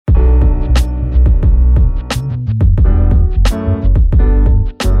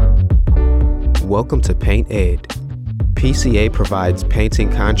Welcome to Paint Ed. PCA provides painting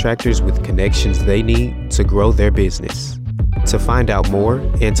contractors with connections they need to grow their business. To find out more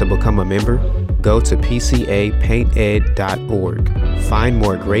and to become a member, go to pcapainted.org. Find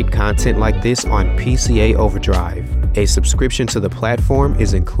more great content like this on PCA Overdrive. A subscription to the platform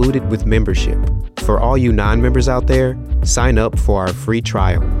is included with membership. For all you non-members out there, sign up for our free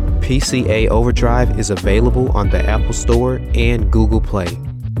trial. PCA Overdrive is available on the Apple Store and Google Play.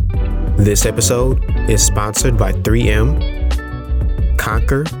 This episode is sponsored by 3M,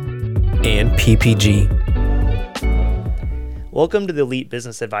 Conquer, and PPG. Welcome to the Elite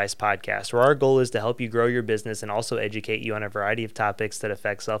Business Advice Podcast, where our goal is to help you grow your business and also educate you on a variety of topics that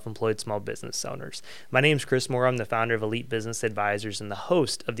affect self-employed small business owners. My name is Chris Moore. I'm the founder of Elite Business Advisors and the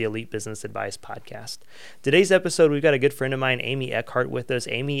host of the Elite Business Advice Podcast. Today's episode, we've got a good friend of mine, Amy Eckhart, with us.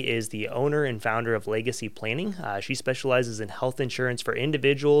 Amy is the owner and founder of Legacy Planning. She specializes in health insurance for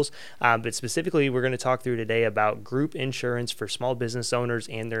individuals, but specifically, we're going to talk through today about group insurance for small business owners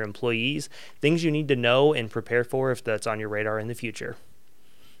and their employees, things you need to know and prepare for if that's on your radar in the future.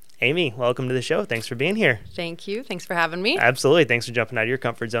 Amy, welcome to the show. Thanks for being here. Thank you. Thanks for having me. Absolutely. Thanks for jumping out of your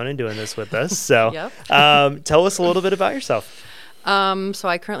comfort zone and doing this with us. So Yep. Tell us a little bit about yourself. So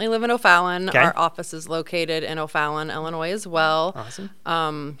I currently live in O'Fallon. Okay. Our office is located in O'Fallon, Illinois as well. Awesome.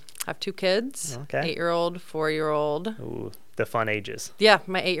 I have two kids, Okay. 8-year-old, 4-year-old. Ooh, the fun ages. Yeah,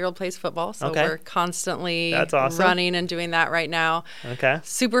 my 8-year-old plays football, so Okay. we're constantly That's awesome. running and doing that right now. Okay.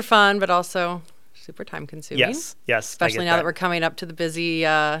 Super fun, but also super time consuming. Yes. Especially now that we're coming up to the busy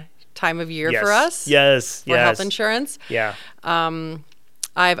time of year yes. for us. Yes. For health insurance. Yeah.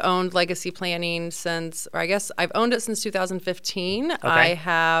 I've owned Legacy Planning I've owned it since 2015. Okay. I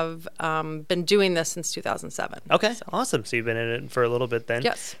have been doing this since 2007. Okay. So, Awesome. So you've been in it for a little bit then.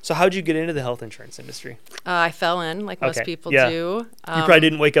 Yes. So how'd you get into the health insurance industry? I fell in, like most Okay. people Yeah. do. You probably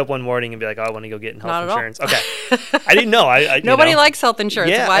didn't wake up one morning and be like, "Oh, I want to go get in health Not at all. insurance." Okay. I didn't know. Nobody likes health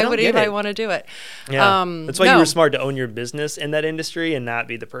insurance. Yeah, I Why don't would get anybody it. want to do it? Yeah. That's why you no. were smart to own your business in that industry and not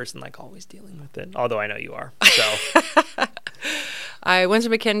be the person like always dealing with it. Although I know you are. So I went to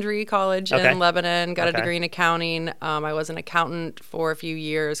McKendree College Okay. in Lebanon, got a Okay. degree in accounting. I was an accountant for a few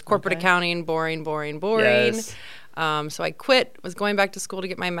years. Corporate Okay. accounting, boring. Yes. So I quit, was going back to school to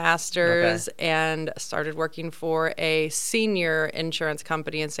get my master's, and started working for a senior insurance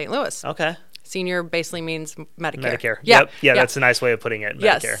company in St. Louis. Okay. Senior basically means Medicare. Medicare. Yeah. Yep. Yeah, that's a nice way of putting it.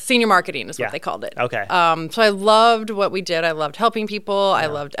 Yes, Medicare. senior marketing is Yeah. what they called it. Okay. So I loved what we did. I loved helping people. I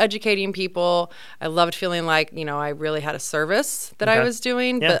loved educating people. I loved feeling like, I really had a service that I Okay. was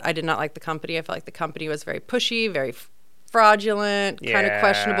doing, Yeah. but I did not like the company. I felt like the company was very pushy, very fraudulent, kind of Yeah.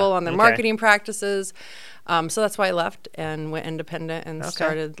 questionable on their Okay. marketing practices. So that's why I left and went independent and Okay.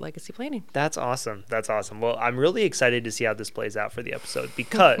 started Legacy Planning. That's awesome. That's awesome. Well, I'm really excited to see how this plays out for the episode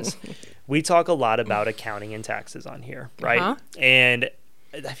because we talk a lot about accounting and taxes on here, right? Uh-huh. And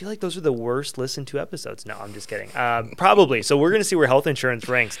I feel like those are the worst listened to episodes. No, I'm just kidding. Probably. So we're going to see where health insurance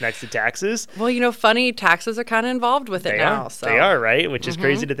ranks next to taxes. Well, funny, taxes are kind of involved with it now. So. They are, right? Which is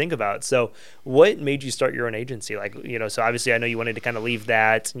crazy to think about. So what made you start your own agency? Like, so obviously I know you wanted to kind of leave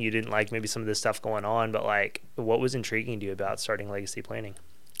that and you didn't like maybe some of this stuff going on, but like what was intriguing to you about starting Legacy Planning?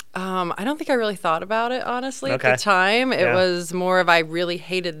 I don't think I really thought about it, honestly, Okay. at the time. It Yeah. was more of I really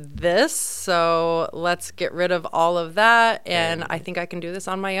hated this, so let's get rid of all of that, and I think I can do this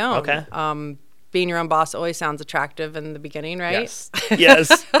on my own. Okay. Being your own boss always sounds attractive in the beginning, right?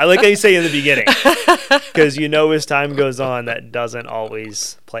 Yes. I like how you say in the beginning because as time goes on, that doesn't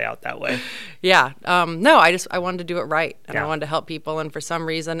always play out that way. Yeah. No, I wanted to do it right, and Yeah. I wanted to help people, and for some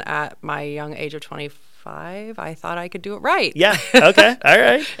reason at my young age of 25, I thought I could do it right. Yeah. Okay. All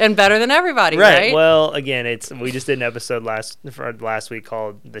right. And better than everybody, right? Well, again, we just did an episode last week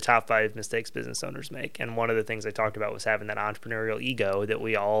called "The Top 5 Mistakes Business Owners Make," and one of the things I talked about was having that entrepreneurial ego that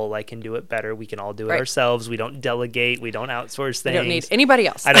we all can do it better. We can all do it Right. ourselves. We don't delegate. We don't outsource things. I don't need anybody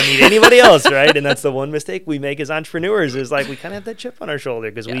else. I don't need anybody else, right? And that's the one mistake we make as entrepreneurs is we kind of have that chip on our shoulder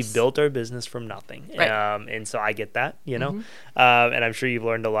because we Yes. built our business from nothing. Right. And so I get that, and I'm sure you've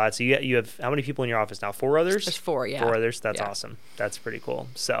learned a lot. So you have how many people in your office now? 4 others? There's 4, yeah. 4 others. That's Yeah. awesome. That's pretty cool.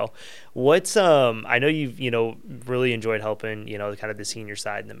 So what's I know you've really enjoyed helping kind of the senior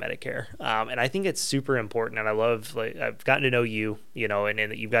side and the Medicare, and I think it's super important. And I love I've gotten to know you, and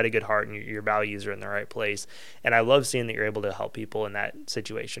that you've got a good heart and your values are in the right place. And I love seeing that you're able to help people in that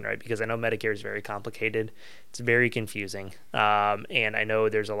situation, right? Because I know Medicare is very complicated. It's very confusing, and I know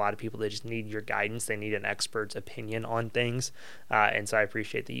there's a lot of people that just need your guidance. They need an expert's opinion on things, and so I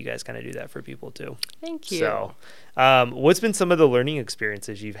appreciate that you guys kind of do that for people too. Thank you. So, what's been some of the learning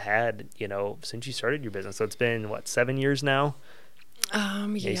experiences you've had, since you started your business? So it's been 7 years now?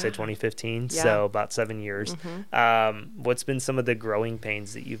 You said 2015, Yeah. so about 7 years. What's been some of the growing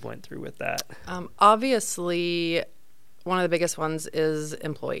pains that you've went through with that? Obviously, one of the biggest ones is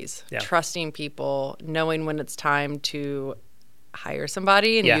employees. Yeah. Trusting people, knowing when it's time to hire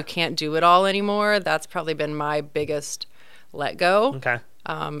somebody and Yeah. you can't do it all anymore. That's probably been my biggest let go. Okay.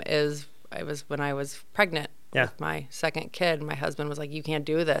 When I was pregnant Yeah. with my second kid. My husband was like, "You can't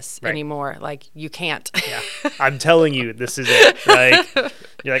do this Right. anymore. Like, you can't." Yeah. I'm telling you, this is it. Like,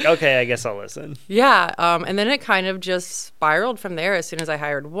 you're like, okay, I guess I'll listen. Yeah. And then it kind of just spiraled from there. As soon as I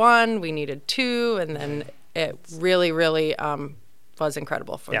hired one, we needed two. And then it really, really was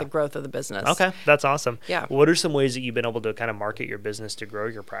incredible for Yeah. the growth of the business. Okay, that's awesome. Yeah. What are some ways that you've been able to kind of market your business to grow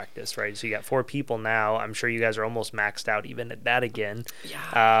your practice, right? So you got 4 people now. I'm sure you guys are almost maxed out even at that again.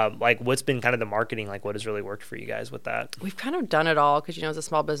 Yeah. Like, what's been kind of the marketing? Like, what has really worked for you guys with that? We've kind of done it all because, as a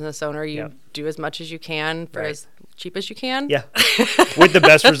small business owner, you Yep. do as much as you can for Right. as cheap as you can. Yeah. With the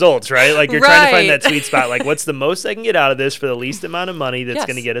best results, right? Like, you're trying to find Right. that sweet spot. Like, what's the most I can get out of this for the least amount of money that's Yes.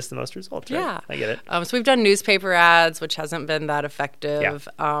 going to get us the most results, right? Yeah. I get it. So we've done newspaper ads, which hasn't been that effective.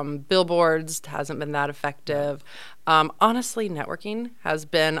 Billboards hasn't been that effective. Honestly, networking has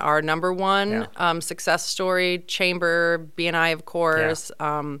been our number one success story. Chamber, BNI, of course,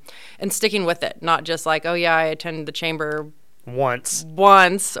 and sticking with it. Not just like, oh yeah, I attend the chamber Once.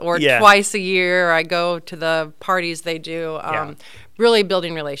 or Yeah. twice a year. Or I go to the parties they do. Really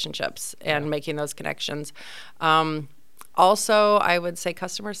building relationships and making those connections. Also, I would say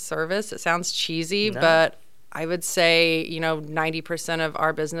customer service. It sounds cheesy, but I would say, 90% of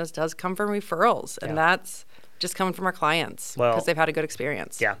our business does come from referrals, and that's just coming from our clients Well, because they've had a good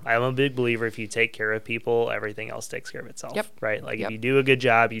experience. Yeah, I'm a big believer if you take care of people, everything else takes care of itself, Yep. right? Like, Yep. if you do a good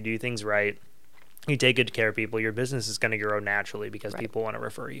job, you do things right, you take good care of people, your business is going to grow naturally because people want to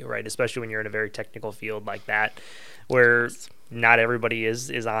refer you, right? Especially when you're in a very technical field like that where not everybody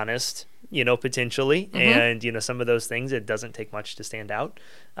is honest, potentially. And, some of those things, it doesn't take much to stand out.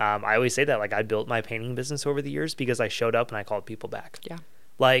 I always say that, like, I built my painting business over the years because I showed up and I called people back. Yeah.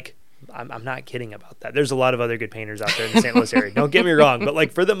 Like, I'm not kidding about that. There's a lot of other good painters out there in the St. Louis area. Don't get me wrong. But,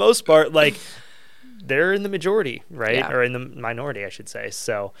 like, for the most part, like, they're in the majority, right? Yeah. Or in the minority, I should say.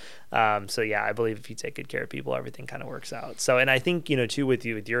 So yeah, I believe if you take good care of people, everything kind of works out. So, and I think, too, with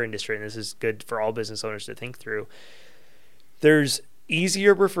your industry, and this is good for all business owners to think through, there's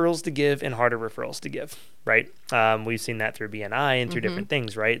easier referrals to give and harder referrals to give, right? We've seen that through BNI and through different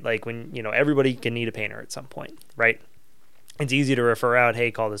things, right? Like when, everybody can need a painter at some point, right? It's easy to refer out,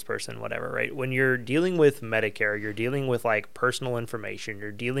 hey, call this person, whatever, right? When you're dealing with Medicare, you're dealing with like personal information,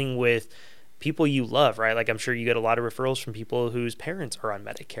 you're dealing with people you love, right? Like I'm sure you get a lot of referrals from people whose parents are on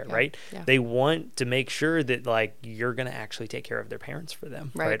Medicare, right? Yeah. They want to make sure that like you're going to actually take care of their parents for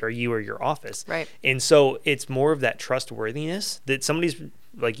them, right? Or you or your office. Right. And so it's more of that trustworthiness that somebody's,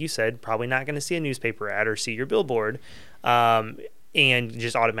 like you said, probably not going to see a newspaper ad or see your billboard and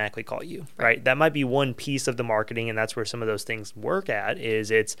just automatically call you, right? That might be one piece of the marketing, and that's where some of those things work at,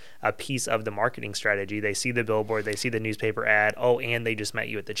 is it's a piece of the marketing strategy. They see the billboard, they see the newspaper ad, and they just met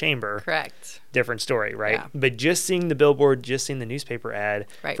you at the chamber. Correct. Different story, right? Yeah. But just seeing the billboard, just seeing the newspaper ad,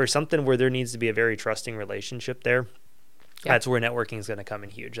 Right. for something where there needs to be a very trusting relationship there, that's where networking is going to come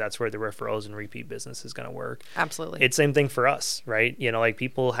in huge. That's where the referrals and repeat business is going to work. Absolutely. It's same thing for us, right? Like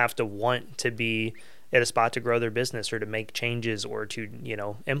people have to want to be at a spot to grow their business or to make changes or to,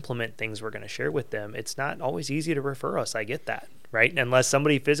 implement things we're going to share with them. It's not always easy to refer us. I get that, right? Unless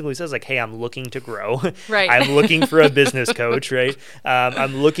somebody physically says like, hey, I'm looking to grow. Right. I'm looking for a business coach, right?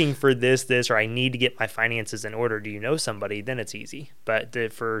 I'm looking for this, or I need to get my finances in order. Do you know somebody? Then it's easy. But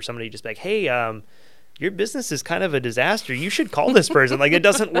for somebody to just be like, hey, your business is kind of a disaster. You should call this person. Like it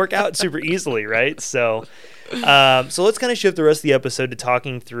doesn't work out super easily, right? So let's kind of shift the rest of the episode to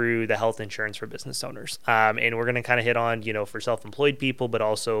talking through the health insurance for business owners. And we're going to kind of hit on, for self-employed people, but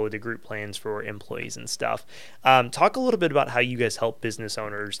also the group plans for employees and stuff. Talk a little bit about how you guys help business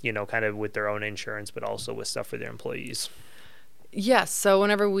owners, kind of with their own insurance, but also with stuff for their employees. Yes. So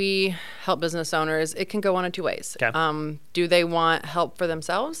whenever we help business owners, it can go one of two ways. Okay. Do they want help for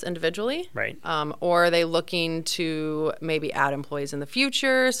themselves individually? Right. Or are they looking to maybe add employees in the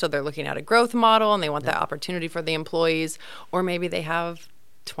future? So they're looking at a growth model and they want that opportunity for the employees. Or maybe they have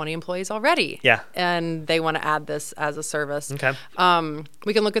 20 employees already. Yeah. And they want to add this as a service. Okay.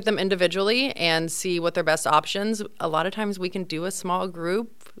 We can look at them individually and see what their best options. A lot of times we can do a small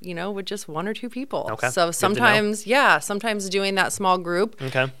group, with just 1 or 2 people. Okay. So sometimes doing that small group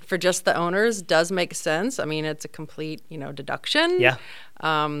for just the owners does make sense. I mean, it's a complete, deduction. Yeah.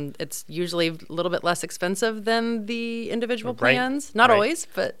 It's usually a little bit less expensive than the individual Right. plans. Not Right. always,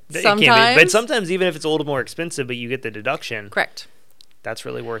 but It sometimes. can be, but sometimes even if it's a little more expensive, but you get the deduction. Correct. that's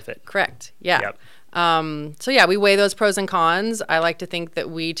really worth it. Correct. Yeah. Yep. So yeah, we weigh those pros and cons. I like to think that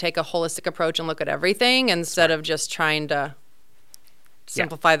we take a holistic approach and look at everything instead of just trying to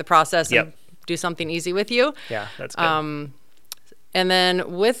simplify the process and do something easy with you. Yeah, that's good. And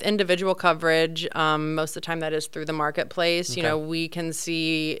then with individual coverage, most of the time that is through the marketplace. You know, we can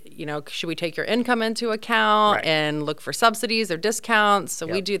see, should we take your income into account and look for subsidies or discounts? So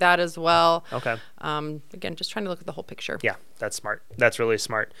we do that as well. Okay. Again, just trying to look at the whole picture. Yeah, that's smart. That's really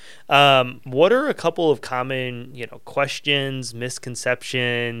smart. What are a couple of common, questions,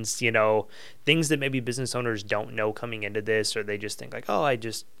 misconceptions, things that maybe business owners don't know coming into this, or they just think like, oh, I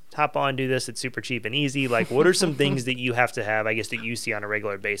just hop on, do this, it's super cheap and easy. Like, what are some things that you have to have, I guess, that you see on a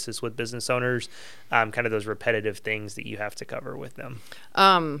regular basis with business owners, kind of those repetitive things that you have to cover with them?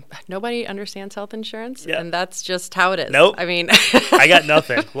 Nobody understands health insurance, Yeah. and that's just how it is. Nope. I mean, I got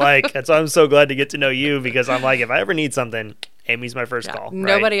nothing. Like, that's why I'm so glad to get to know you, because I'm like, if I ever need something, Amy's my first call. Right?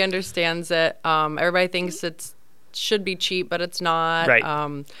 Nobody understands it. Everybody thinks it should be cheap, but it's not.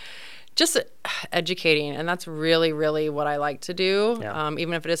 Right. Just educating, and that's really, really what I like to do,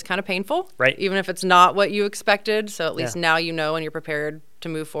 even if it is kind of painful, right? Even if it's not what you expected, so at least now you know and you're prepared to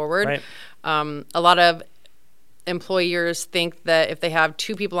move forward. Right. A lot of employers think that if they have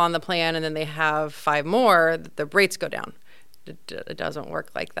 2 people on the plan and then they have 5 more, the rates go down. It doesn't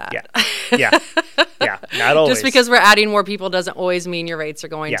work like that. Yeah, not always. Just because we're adding more people doesn't always mean your rates are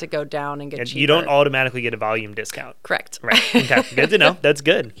going to go down and get cheaper. You don't automatically get a volume discount. Correct. Right. Okay. Good to know. That's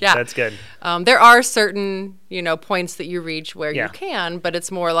good. Yeah. That's good. There are certain, points that you reach where you can, but it's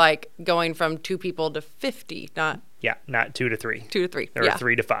more like going from 2 people to 50, not 2 to 3. 2 to 3. Or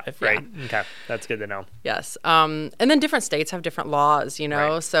 3 to 5, right? Yeah. Okay. That's good to know. Yes. And then different states have different laws,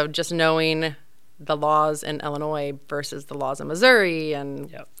 Right. So just knowing the laws in Illinois versus the laws in Missouri,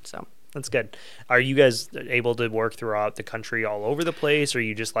 and so that's good. Are you guys able to work throughout the country all over the place, or are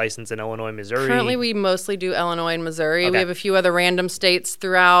you just licensed in Illinois, Missouri? Currently, we mostly do Illinois and Missouri. Okay. We have a few other random states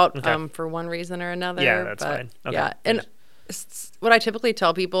throughout for one reason or another. Yeah, that's fine. Okay. Yeah, and what I typically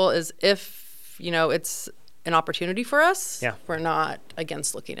tell people is if, it's an opportunity for us, we're not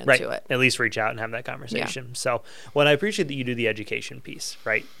against looking into it. At least reach out and have that conversation. Yeah. So, I appreciate that you do the education piece,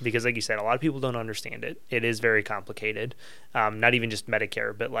 right? Because like you said, a lot of people don't understand it. It is very complicated. Not even just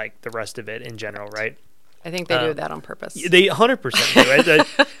Medicare, but like the rest of it in general, right? I think they do that on purpose. They 100%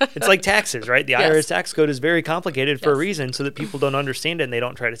 do. It's like taxes, right? The IRS tax code is very complicated for a reason, so that people don't understand it and they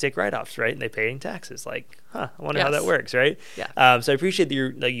don't try to take write-offs, right? And they pay in taxes. Like, I wonder how that works, right? Yeah. So I appreciate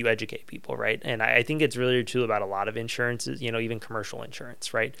that you educate people, right? And I think it's really true about a lot of insurances, even commercial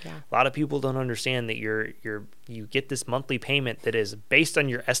insurance, right? Yeah. A lot of people don't understand that you get this monthly payment that is based on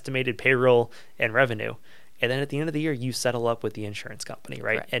your estimated payroll and revenue. And then at the end of the year, you settle up with the insurance company,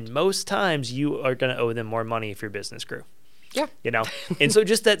 right? And most times you are going to owe them more money if your business grew. Yeah. And so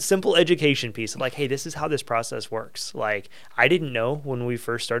just that simple education piece of like, hey, this is how this process works. Like, I didn't know when we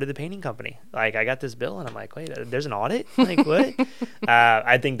first started the painting company. Like, I got this bill and I'm like, wait, there's an audit? Like, what?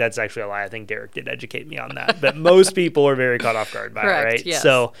 I think that's actually a lie. I think Derek did educate me on that. But most people are very caught off guard by it, right? Yes.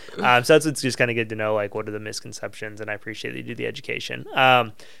 So that's what's just kind of good to know, like, what are the misconceptions? And I appreciate that you do the education.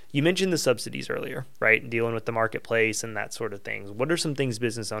 You mentioned the subsidies earlier, right? Dealing with the marketplace and that sort of things. What are some things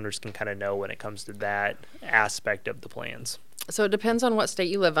business owners can kind of know when it comes to that aspect of the plans? So it depends on what state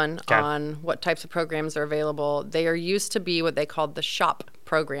you live in, on what types of programs are available. They are used to be what they called the SHOP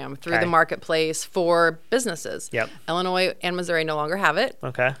program through the marketplace for businesses. Yep. Illinois and Missouri no longer have it.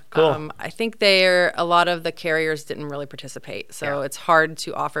 Okay, cool. I think a lot of the carriers didn't really participate, so it's hard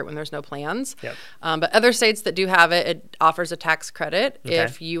to offer it when there's no plans. Yep. But other states that do have it, it offers a tax credit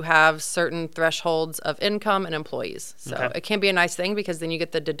if you have certain thresholds of income and employees. So it can be a nice thing because then you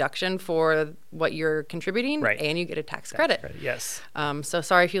get the deduction for what you're contributing and you get a tax credit. Yes. So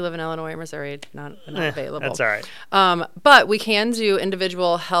sorry if you live in Illinois or Missouri, it's not available. That's all right. But we can do individual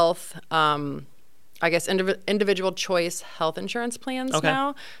health, individual choice health insurance plans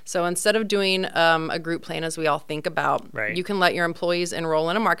now. So instead of doing a group plan as we all think about, you can let your employees enroll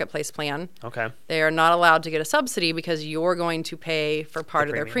in a marketplace plan. Okay. They are not allowed to get a subsidy because you're going to pay for part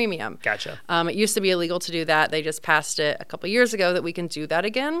of their premium. Gotcha. It used to be illegal to do that. They just passed it a couple years ago that we can do that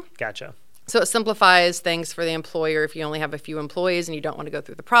again. Gotcha. So it simplifies things for the employer if you only have a few employees and you don't want to go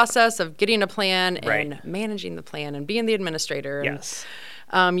through the process of getting a plan and managing the plan and being the administrator. Yes.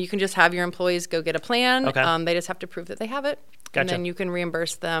 And, you can just have your employees go get a plan. Okay. They just have to prove that they have it. Gotcha. And then you can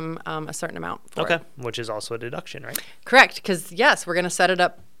reimburse them a certain amount for it. Which is also a deduction, right? Correct. Because, yes, we're going to set it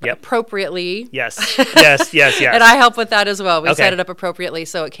up appropriately. Yes. And I help with that as well. We set it up appropriately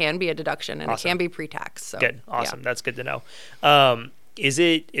so it can be a deduction and it can be pre-tax. So, good. Awesome. That's good to know. Is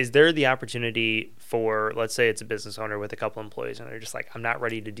there the opportunity for, let's say it's a business owner with a couple employees and they're just like, I'm not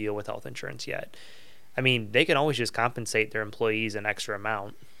ready to deal with health insurance yet. I mean, they can always just compensate their employees an extra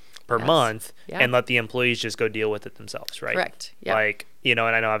amount per month and let the employees just go deal with it themselves, right? Correct. Yeah. Like, and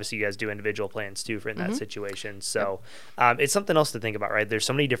I know obviously you guys do individual plans too in that situation. So it's something else to think about, right? There's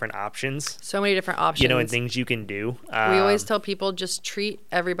so many different options. And things you can do. We always tell people just treat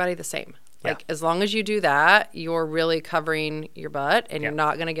everybody the same. Like, as long as you do that, you're really covering your butt and you're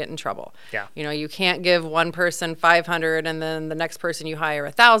not going to get in trouble. Yeah. You can't give one person 500 and then the next person you hire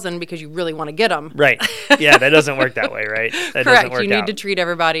 1,000 because you really want to get them. Right. Yeah, that doesn't work that way, right? That Correct. You need to treat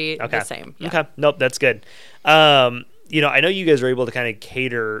everybody the same. Yeah. Okay. Nope, that's good. I know you guys are able to kind of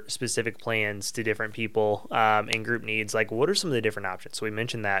cater specific plans to different people and group needs. Like, what are some of the different options? So we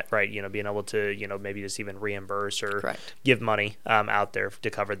mentioned that, right? Being able to, maybe just even reimburse or give money out there to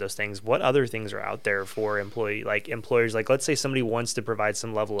cover those things. What other things are out there for employers? Like, let's say somebody wants to provide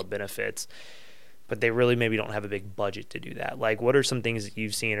some level of benefits, but they really maybe don't have a big budget to do that. Like, what are some things that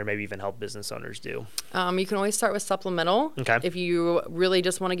you've seen or maybe even help business owners do? You can always start with supplemental. Okay. If you really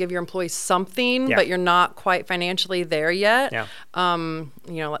just want to give your employees something, but you're not quite financially there yet. Yeah.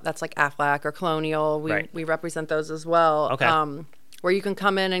 That's like Aflac or Colonial. We represent those as well. Okay. Where you can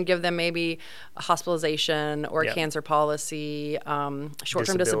come in and give them maybe a hospitalization or a cancer policy.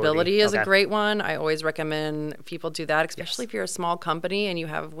 Short-term disability is a great one. I always recommend people do that, especially if you're a small company and you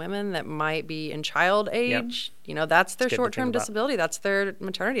have women that might be in child age. That's their short-term disability. That's their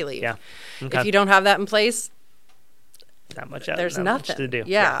maternity leave. Yeah. Okay. If you don't have that in place, there's nothing much to do.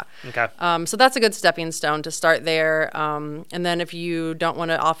 Yeah. Okay. So that's a good stepping stone to start there. And then if you don't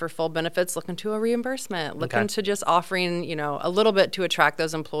want to offer full benefits, look into a reimbursement. Look into just offering, a little bit to attract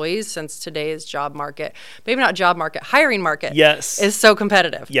those employees, since today's job market, maybe not job market, hiring market, is so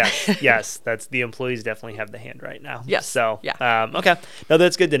competitive. Yes. That's the employees definitely have the hand right now. Yes. So okay. No,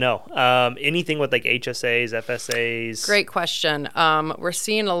 that's good to know. Anything with like HSAs, FSAs? Great question. We're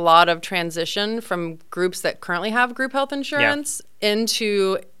seeing a lot of transition from groups that currently have group health insurance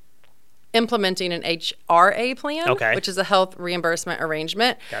into implementing an HRA plan, which is a health reimbursement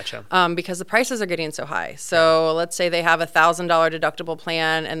arrangement. Gotcha. Because the prices are getting so high. So let's say they have a $1,000 deductible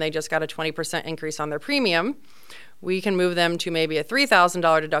plan and they just got a 20% increase on their premium. We can move them to maybe a $3,000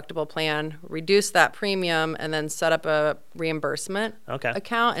 deductible plan, reduce that premium, and then set up a reimbursement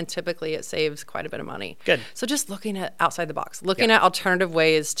account. And typically it saves quite a bit of money. Good. So just looking at outside the box, looking at alternative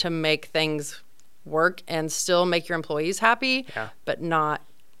ways to make things work and still make your employees happy, but not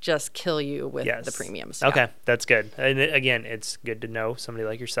just kill you with the premiums. Okay, that's good. And again, it's good to know somebody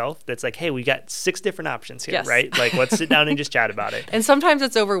like yourself that's like, hey, we got 6 different options here, right? Like, let's sit down and just chat about it. And sometimes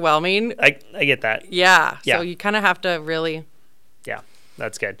it's overwhelming. I get that. Yeah. So you kind of have to really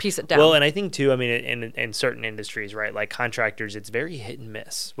that's good. Piece it down. Well, and I think too, in certain industries, right, like contractors, it's very hit and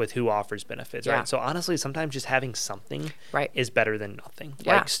miss with who offers benefits, right? So honestly, sometimes just having something is better than nothing.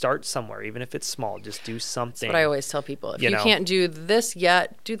 Like, start somewhere, even if it's small, just do something. That's what I always tell people. If you can't do this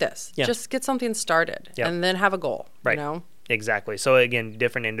yet, do this. Just get something started and then have a goal, right. Exactly. So again,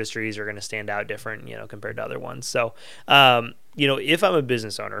 different industries are going to stand out different, compared to other ones. So, if I'm a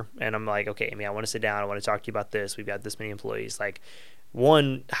business owner and I'm like, okay, Amy, I want to sit down, I want to talk to you about this. We've got this many employees. Like,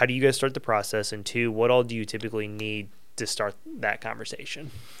 1, how do you guys start the process? And 2, what all do you typically need to start that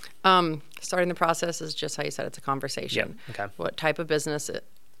conversation? Starting the process is just how you said, it's a conversation. Okay. What type of business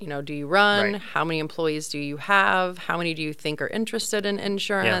do you run? Right. How many employees do you have? How many do you think are interested in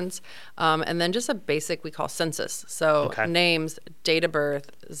insurance? And then just a basic we call census. So names, date of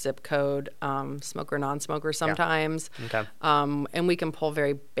birth, zip code, smoker, non-smoker sometimes. Okay. And we can pull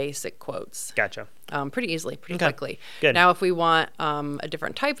very basic quotes. Gotcha. Pretty easily, pretty quickly. Good. Now, if we want a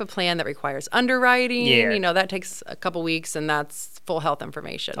different type of plan that requires underwriting, that takes a couple weeks, and that's full health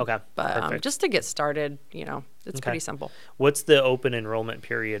information. Okay. But just to get started, it's pretty simple. What's the open enrollment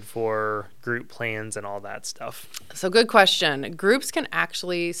period for group plans and all that stuff? So good question. Groups can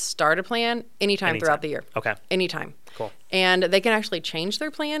actually start a plan anytime throughout the year. Okay. Anytime. Cool. And they can actually change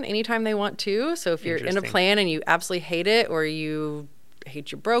their plan anytime they want to. So if you're in a plan and you absolutely hate it, or you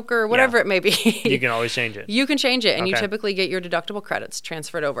hate your broker, whatever it may be, you can always change it. You can change it, and you typically get your deductible credits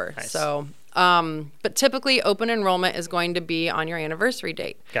transferred over. Nice. So, but typically open enrollment is going to be on your anniversary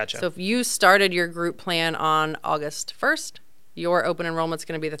date. Gotcha. So if you started your group plan on August 1st, your open enrollment's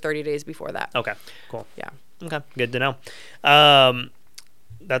going to be the 30 days before that. Okay, cool. Yeah. Okay, good to know.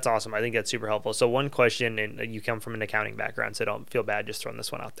 That's awesome. I think that's super helpful. So one question, and you come from an accounting background, so don't feel bad just throwing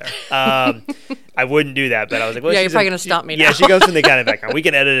this one out there. I wouldn't do that, but I was like, well, you're probably going to stump me now. Yeah, she comes from the accounting background. We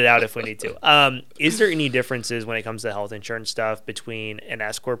can edit it out if we need to. Is there any differences when it comes to health insurance stuff between an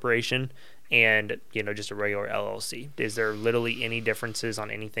S corporation and, just a regular LLC? Is there literally any differences on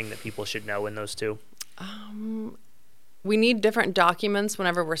anything that people should know in those two? We need different documents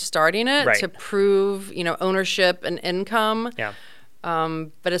whenever we're starting it to prove, ownership and income. Yeah.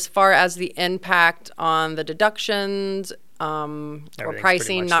 But as far as the impact on the deductions or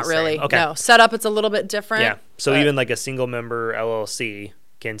pricing, not really. Okay. No, setup, it's a little bit different. Yeah. So even like a single member LLC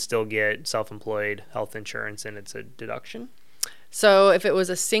can still get self-employed health insurance, and it's a deduction? So if it was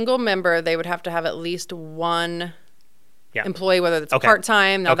a single member, they would have to have at least one employee, whether it's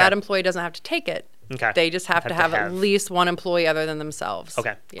part-time. Now, that employee doesn't have to take it. Okay. They just have to have at least one employee other than themselves.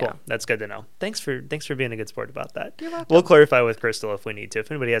 Okay, cool. That's good to know. Thanks for being a good sport about that. You're welcome. We'll clarify with Crystal if we need to. If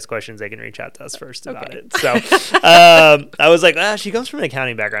anybody has questions, they can reach out to us first about it. So I was like, she comes from an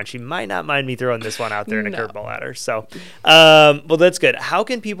accounting background. She might not mind me throwing this one out there in a curveball at her. So, well, that's good. How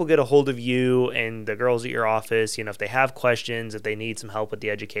can people get a hold of you and the girls at your office? If they have questions, if they need some help with the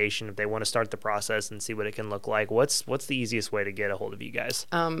education, if they want to start the process and see what it can look like, what's the easiest way to get a hold of you guys?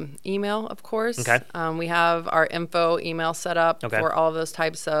 Email, of course. Okay. We have our info email set up for all of those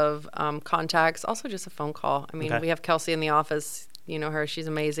types of contacts. Also, just a phone call. I mean, we have Kelsey in the office. You know her; she's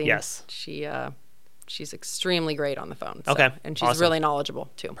amazing. Yes, she's extremely great on the phone. Okay, and she's really knowledgeable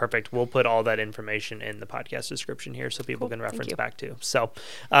too. Perfect. We'll put all that information in the podcast description here, so people can reference back to. So,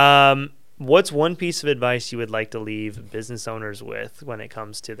 what's one piece of advice you would like to leave business owners with when it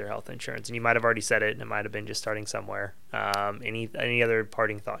comes to their health insurance? And you might have already said it, and it might have been just starting somewhere. Any other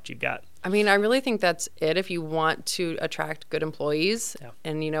parting thoughts you've got? I mean, I really think that's it. If you want to attract good employees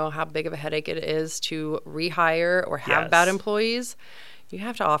and you know how big of a headache it is to rehire or have bad employees, you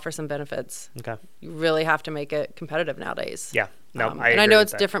have to offer some benefits. Okay. You really have to make it competitive nowadays. Yeah. No, I know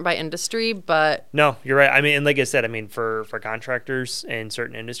it's different by industry, but no, you're right. I mean, and like I said, for contractors in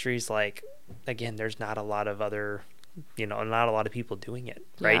certain industries, like, again, there's not a lot of other, not a lot of people doing it,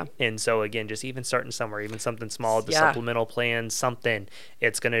 right? Yeah. And so again, just even starting somewhere, even something small, the supplemental plan, something,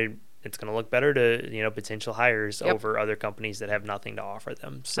 it's gonna look better to potential hires over other companies that have nothing to offer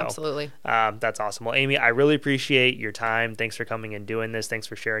them. So absolutely, that's awesome. Well, Amy, I really appreciate your time. Thanks for coming and doing this. Thanks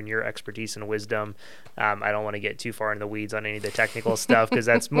for sharing your expertise and wisdom. I don't want to get too far in the weeds on any of the technical stuff because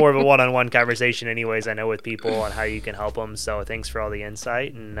that's more of a one-on-one conversation, anyways. I know with people on how you can help them. So thanks for all the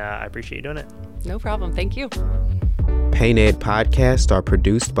insight, and I appreciate you doing it. No problem. Thank you. Paint Ed podcasts are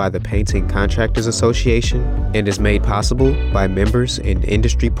produced by the Painting Contractors Association and is made possible by members and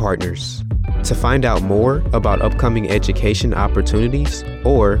industry partners. To find out more about upcoming education opportunities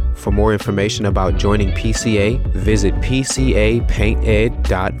or for more information about joining PCA, visit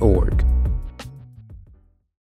pcapainted.org.